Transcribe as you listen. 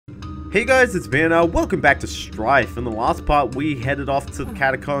Hey guys, it's Biendeo. Welcome back to Strife. In the last part, we headed off to the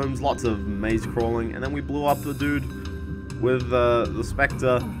catacombs, lots of maze crawling, and then we blew up the dude with the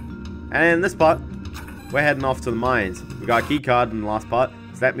Spectre. And in this part, we're heading off to the mines. We got a key card in the last part,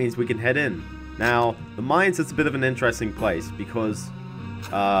 so that means we can head in. Now, the mines is a bit of an interesting place because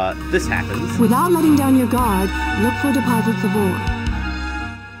this happens. Without letting down your guard, look for deposits of ore.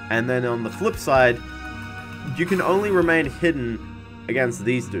 And then on the flip side, you can only remain hidden against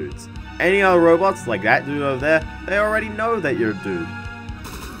these dudes. Any other robots, like that dude over there, they already know that you're a dude.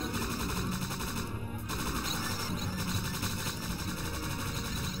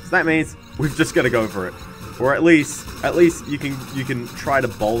 So that means we've just got to go for it. Or at least you can try to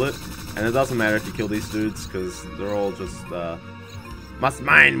bolt it, and it doesn't matter if you kill these dudes, because they're all just, must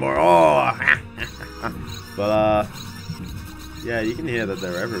mine more ore! But, yeah, you can hear that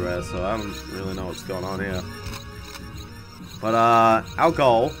they're everywhere, so I don't really know what's going on here. But, our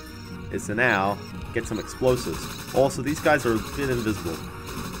goal is to now get some explosives. Also, these guys are a bit invisible.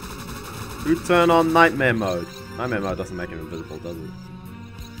 Who turned on Nightmare Mode? Nightmare Mode doesn't make it invisible, does it?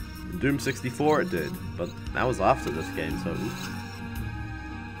 In Doom 64 it did, but that was after this game, so...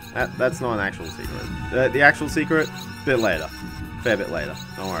 That's not an actual secret. The actual secret, a bit later. Fair bit later,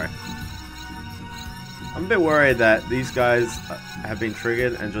 don't worry. I'm a bit worried that these guys have been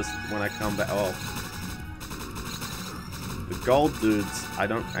triggered and just when I come back... Oh. The gold dudes, I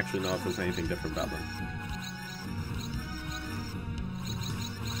don't actually know if there's anything different about them.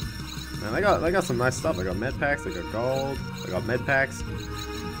 Man, they got some nice stuff. They got med packs, they got gold, they got med packs.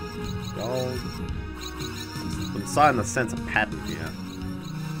 Gold. I'm starting to sense a pattern here.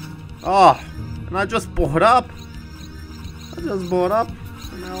 Oh, and I just bought up. And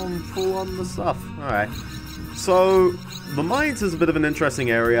now I'm full on the stuff. Alright. So, the mines is a bit of an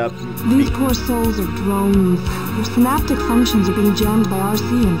interesting area. These poor souls are drones. Their synaptic functions are being jammed by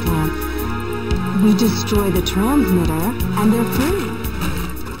RC implants. We destroy the transmitter, and they're free.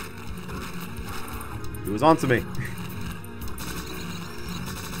 He was onto me.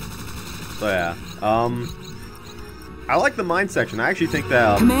 So yeah, I like the mine section. I actually think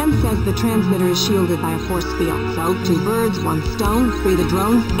that... Command says the transmitter is shielded by a force field, so 2 birds, 1 stone, free the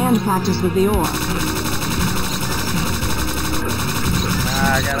drones, and practice with the ore.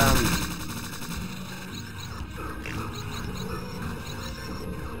 I got him.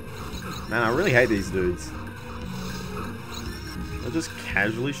 Man, I really hate these dudes. They're just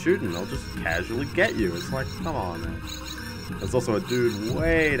casually shooting. They'll just casually get you. It's like, come on, man. There's also a dude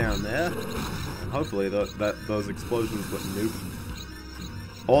way down there. And hopefully those explosions would nuke.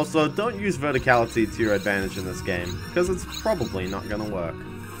 Also, don't use verticality to your advantage in this game, because it's probably not gonna work.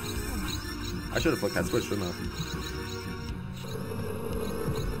 I should have flicked that switch, shouldn't I?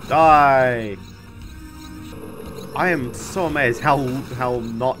 Die! I am so amazed how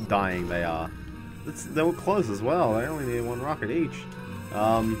not dying they are. They were close as well. They only needed 1 rocket each.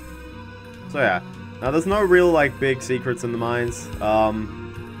 So yeah. Now there's no real like big secrets in the mines.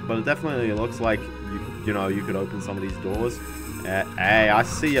 But it definitely looks like you know you could open some of these doors. Hey, I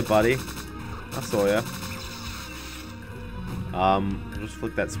see you, buddy. I saw you. I'll just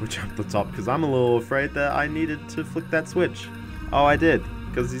flick that switch up the top because I'm a little afraid that I needed to flick that switch. Oh, I did.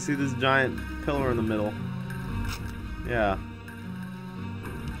 Because you see this giant pillar in the middle. Yeah.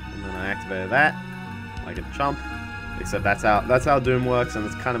 And then I activated that like a chump. Except that's how Doom works, and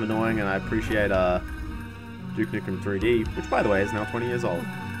it's kind of annoying. And I appreciate Duke Nukem 3D, which by the way is now 20 years old.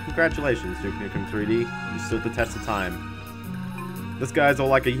 Congratulations, Duke Nukem 3D. You stood the test of time. This guy's all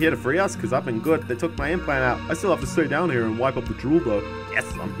like, "Are you here to free us? Because I've been good. They took my implant out. I still have to stay down here and wipe up the drool though. Yes,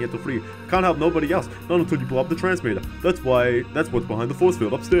 I'm here to free you. Can't help nobody else. Not until you blow up the transmitter. That's what's behind the force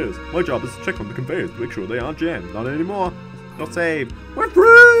field upstairs. My job is to check on the conveyors to make sure they aren't jammed. Not anymore. Not saved. We're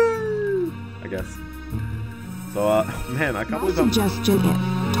free! I guess. So, man, I can't believe My suggestion is,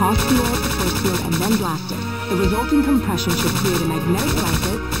 toss the ore at the force field and then blast it. The resulting compression should create a magnetic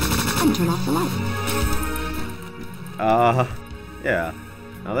blanket and turn off the light. Yeah.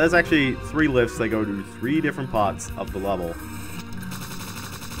 Now there's actually 3 lifts that go to 3 different parts of the level.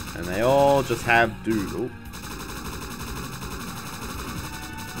 And they all just have dudes. Oh.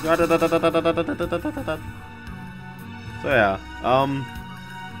 So yeah,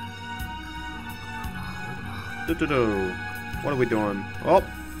 what are we doing? Oh!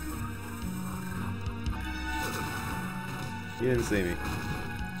 You didn't see me.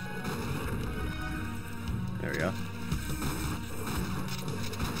 There we go.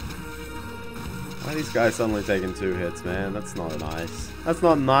 Why are these guys suddenly taking 2 hits, man? That's not nice. That's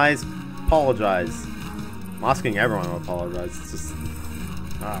not nice. Apologize. I'm asking everyone to apologize. It's just...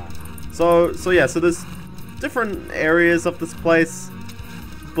 So yeah, so there's different areas of this place.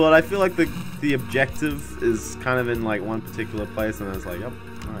 but I feel like the objective is kind of in like one particular place, and it's like, yep,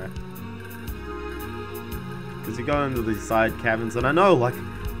 alright. Because you go into these side cabins, and I know, like,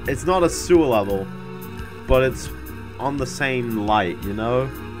 it's not a sewer level, but it's on the same light, you know?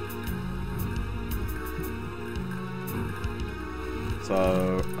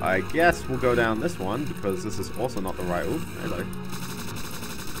 So, I guess we'll go down this one, because this is also not the right... Ooh, hello.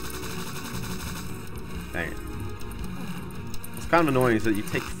 Dang it. What's kind of annoying is that you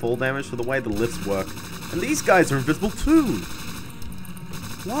take full damage for the way the lifts work. And these guys are invisible too!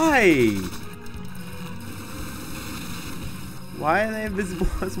 Why? Why are they invisible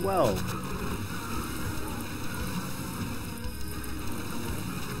as well?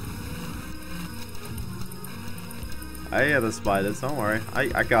 I hear the spiders, don't worry.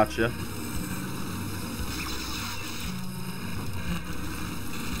 I gotcha.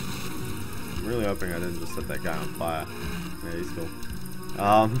 I'm really hoping I didn't just set that guy on fire. Yeah, he's cool.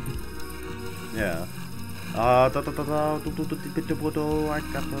 Yeah. I gotta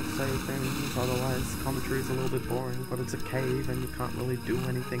say things, otherwise commentary's a little bit boring, but it's a cave and you can't really do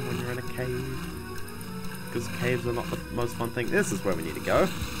anything when you're in a cave. Because caves are not the most fun thing. This is where we need to go.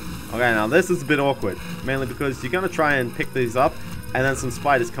 Okay, now this is a bit awkward. Mainly because you're gonna try and pick these up, and then some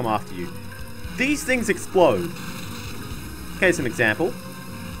spiders come after you. These things explode. Case in example.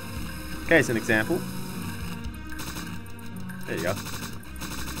 Case in example. There you go.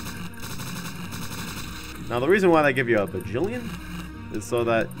 Now the reason why they give you a bajillion is so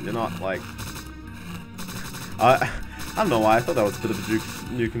that you're not like... I don't know why, I thought that was a bit of a Duke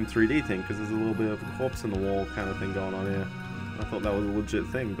Nukem 3D thing, because there's a little bit of a corpse in the wall kind of thing going on here. I thought that was a legit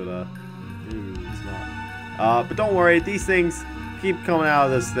thing, but it's not. But don't worry, these things keep coming out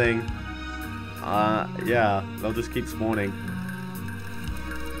of this thing. Yeah, they'll just keep spawning.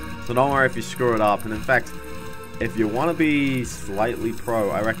 So don't worry if you screw it up, and in fact, if you want to be slightly pro,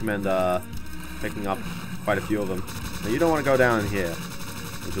 I recommend picking up quite a few of them. Now you don't want to go down in here,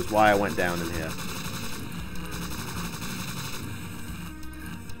 which is why I went down in here.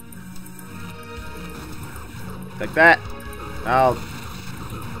 Take that! Ow.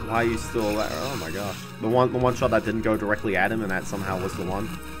 Why are you still there? Oh my gosh. The one shot that didn't go directly at him and that somehow was the one.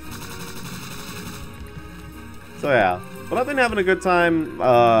 So yeah. But I've been having a good time,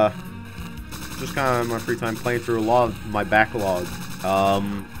 just kind of in my free time playing through a lot of my backlog.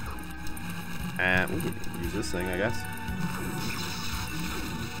 And we can use this thing, I guess.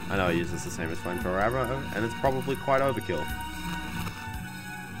 I know it uses the same as flamethrower arrow, and it's probably quite overkill.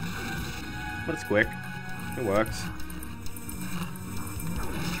 But it's quick. It works.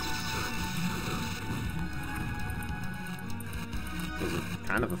 It was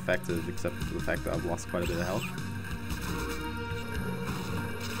kind of effective, except for the fact that I've lost quite a bit of health.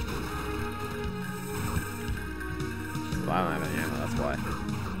 So I don't have any ammo, that's why.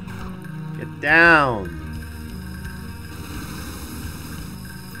 Get down!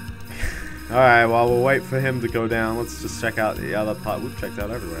 Alright, while we'll wait for him to go down, let's just check out the other part. We've checked out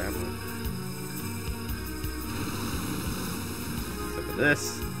everywhere, haven't we? Except for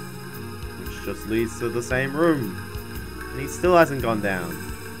this, which just leads to the same room. And he still hasn't gone down.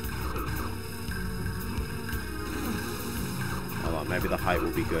 Hold on, maybe the height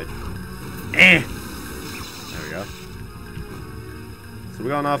will be good. Eh! There we go. So we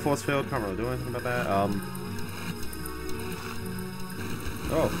got another force field, can't really do anything about that.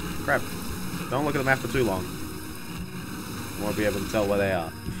 Oh, crap. Don't look at the map for too long. You won't be able to tell where they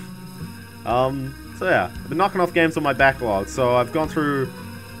are. So yeah, I've been knocking off games on my backlog. So I've gone through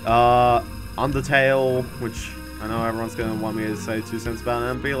Undertale, which I know everyone's going to want me to say 2 cents about it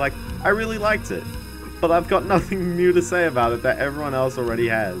and be like, I really liked it. But I've got nothing new to say about it that everyone else already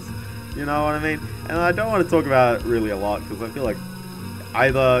has. You know what I mean? And I don't want to talk about it really a lot, because I feel like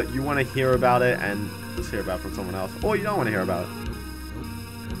either you want to hear about it and just hear about it from someone else, or you don't want to hear about it.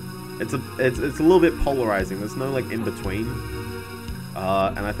 It's a little bit polarizing. There's no like in between,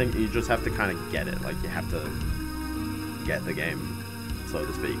 and I think you just have to kind of get it. Like you have to get the game, so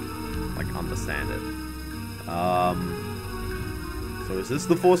to speak, like understand it. So is this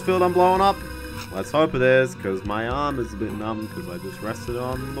the force field I'm blowing up? Let's hope it is, because my arm is a bit numb because I just rested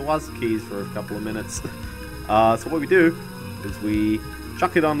on the WASD keys for a couple of minutes. So what we do is we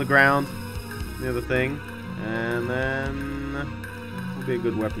chuck it on the ground near the thing, and then will be a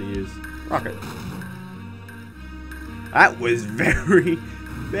good weapon to use. Rocket. That was very,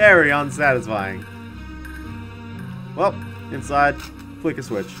 very unsatisfying. Well, inside, flick a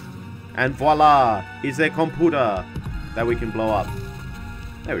switch. And voila! Is a computer that we can blow up.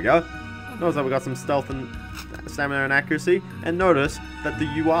 There we go. Notice that we got some stealth and stamina and accuracy, and notice that the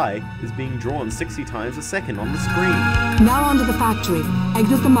UI is being drawn 60 times a second on the screen. Now onto the factory.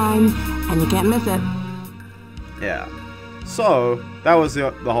 Exit the mines, and you can't miss it. Yeah. So, that was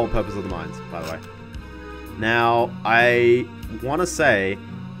the whole purpose of the mines, by the way. Now, I want to say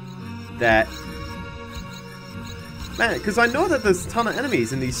that... Man, because I know that there's a ton of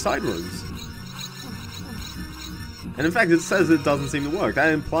enemies in these side rooms. And in fact, it says it doesn't seem to work.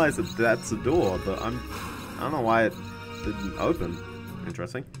 That implies that that's a door, but I don't know why it didn't open.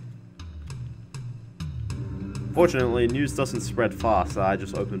 Interesting. Fortunately, news doesn't spread fast, so I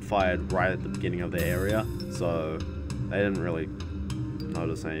just opened fire right at the beginning of the area, so they didn't really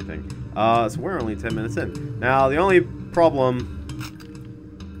notice anything. So we're only 10 minutes in. Now, the only problem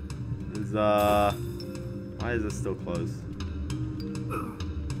is, why is this still closed?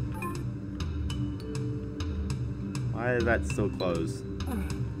 Why is that still closed?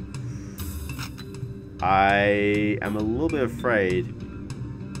 I am a little bit afraid.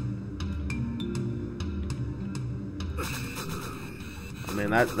 I mean,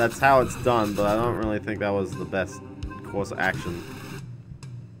 that's how it's done, but I don't really think that was the best course of action.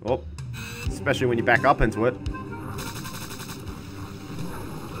 Oh, especially when you back up into it.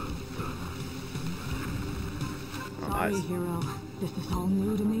 Oh, Sorry, nice. hero. This is all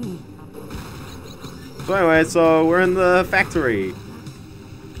new to me. So anyway, so we're in the factory.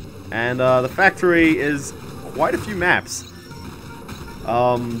 And the factory is quite a few maps.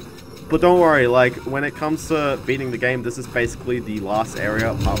 But don't worry, like, when it comes to beating the game, this is basically the last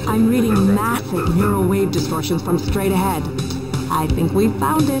area. I'm reading massive neural wave distortions from straight ahead. I think we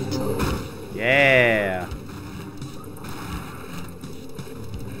found it. Yeah.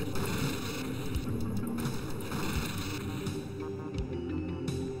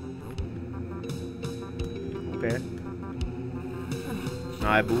 Okay.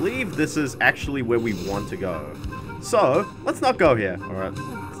 Now, I believe this is actually where we want to go. So, let's not go here. Alright,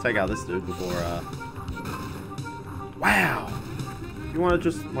 let's take out this dude before, Wow! You wanna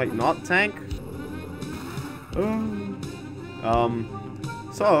just, like, not tank?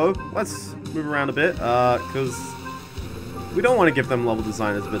 So, let's move around a bit, because we don't want to give them level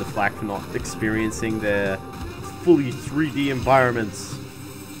designers a bit of flack for not experiencing their fully 3D environments.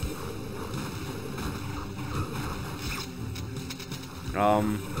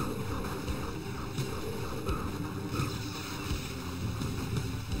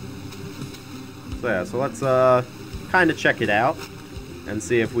 So yeah, so let's kind of check it out and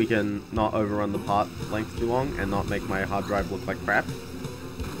see if we can not overrun the part length too long and not make my hard drive look like crap.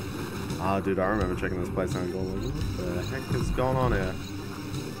 Ah, dude, I remember checking this place out and going, what the heck is going on here?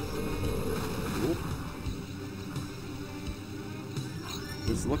 Oop.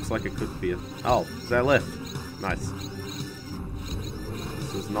 This looks like it could be a... Oh, is that a lift? Nice.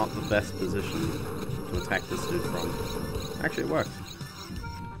 This is not the best position to attack this dude from. Actually, it worked.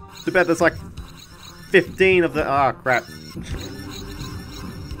 Too bad there's like 15 of the... Ah, crap.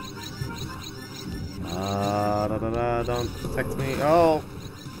 Don't protect me. Oh!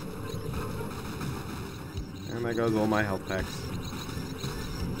 And there goes all my health packs.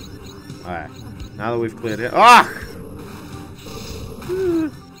 Alright. Now that we've cleared it... Ah!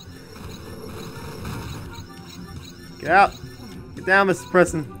 Get out! Get down, Mr.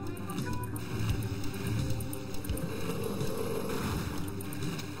 Preston.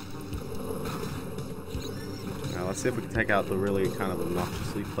 Now let's see if we can take out the really kind of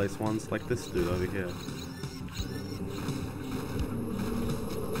obnoxiously placed ones, like this dude over here.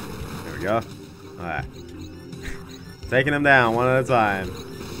 There we go. Alright. Taking them down one at a time.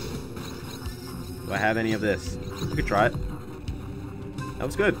 Do I have any of this? We could try it. That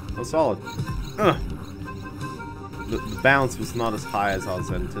was good. That was solid. Ugh. The bounce was not as high as I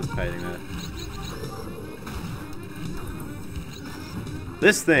was anticipating there.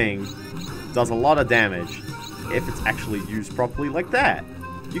 This thing does a lot of damage if it's actually used properly like that.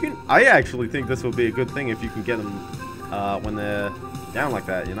 You can. I actually think this will be a good thing if you can get them when they're down like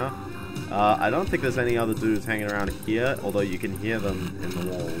that, you know? I don't think there's any other dudes hanging around here, although you can hear them in the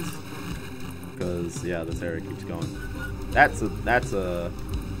walls. Because, yeah, this area keeps going. That's a...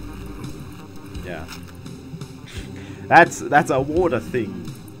 Yeah. That's a water thing.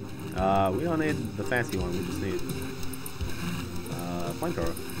 We don't need the fancy one, we just need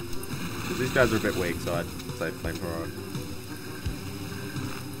flamethrower. Because these guys are a bit weak, so I'd say flamethrower.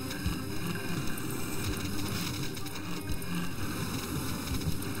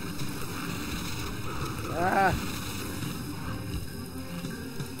 Ah!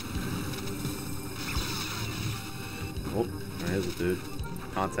 Oh, there's a dude.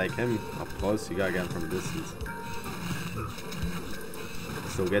 Can't take him up close, you gotta get him from a distance.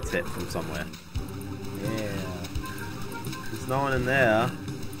 Still gets hit from somewhere. Yeah. no one in there.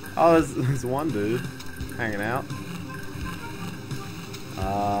 Oh, there's one dude hanging out.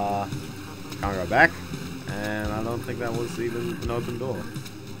 Can't go back. And I don't think that was even an open door.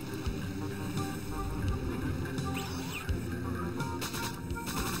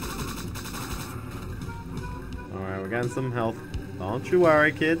 Alright, we're getting some health. Don't you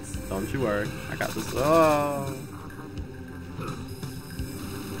worry, kids. Don't you worry. I got this. Oh!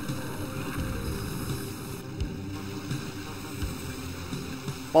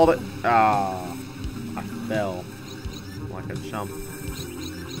 Hold it. Ah, I fell like a chump.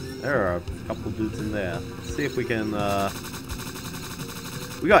 There are a couple dudes in there. Let's see if we can,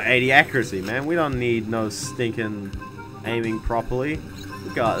 we got 80 accuracy, man. We don't need no stinking aiming properly.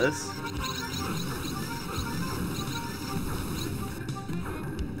 We got this.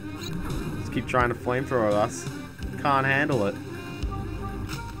 Let's keep trying to flamethrower us. Can't handle it.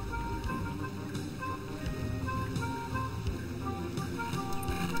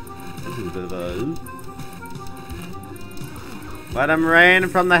 This is a bit of a... Let them rain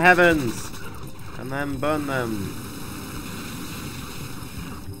from the heavens, and then burn them.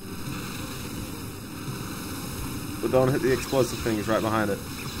 But don't hit the explosive things right behind it.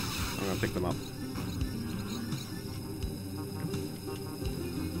 I'm gonna pick them up.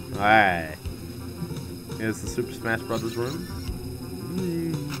 Alright. Here's the Super Smash Brothers room.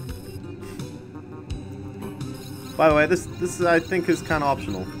 By the way, this I think is kind of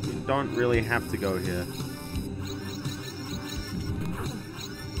optional. You don't really have to go here.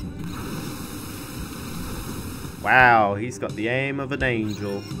 Wow, he's got the aim of an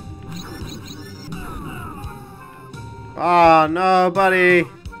angel. Oh, no, buddy.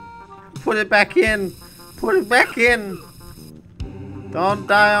 Put it back in. Put it back in. Don't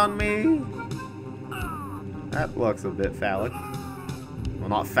die on me. That looks a bit phallic. Well,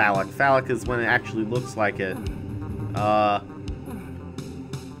 not phallic. Phallic is when it actually looks like it. I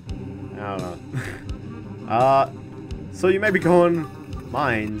don't know. So you may be going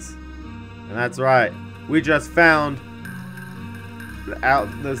mines. And that's right. We just found out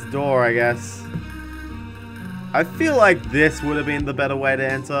this door, I guess. I feel like this would have been the better way to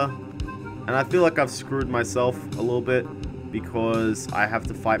enter. And I feel like I've screwed myself a little bit because I have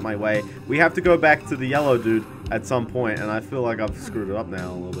to fight my way. We have to go back to the yellow dude at some point, and I feel like I've screwed it up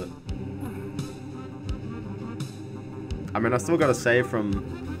now a little bit. I mean, I still got to save from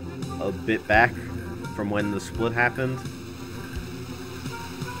a bit back from when the split happened.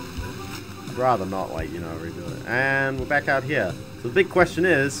 I'd rather not, like, you know, redo it. And we're back out here. So the big question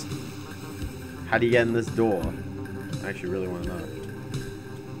is, how do you get in this door? I actually really want to know.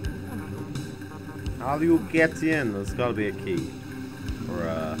 How do you get in? There's got to be a key. Or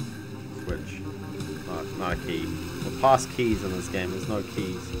a switch. Not a key. We're past keys in this game. There's no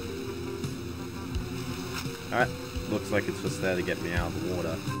keys. Alright. Looks like it's just there to get me out of the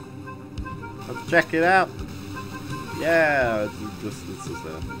water. Let's check it out. Yeah, it's just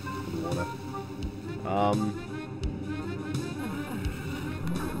there for the water.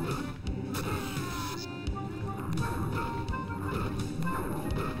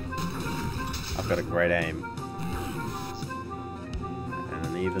 I've got a great aim. And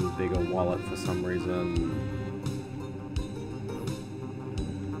an even bigger wallet for some reason.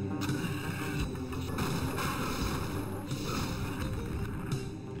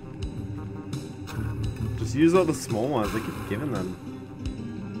 Just use all the small ones. I keep giving them.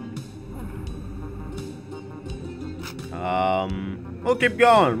 We'll keep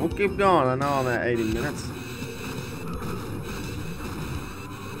going. We'll keep going. I know I'm at 80 minutes.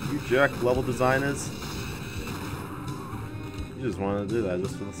 You jerk level designers. You just wanted to do that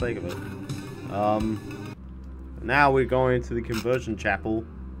just for the sake of it. Now we're going to the conversion chapel.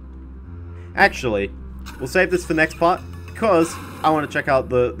 Actually, we'll save this for next part because I want to check out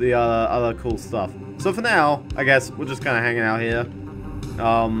the other cool stuff. So for now, I guess we're just kind of hanging out here.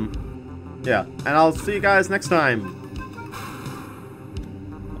 Yeah, and I'll see you guys next time.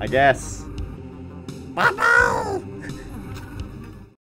 I guess. Bye-bye!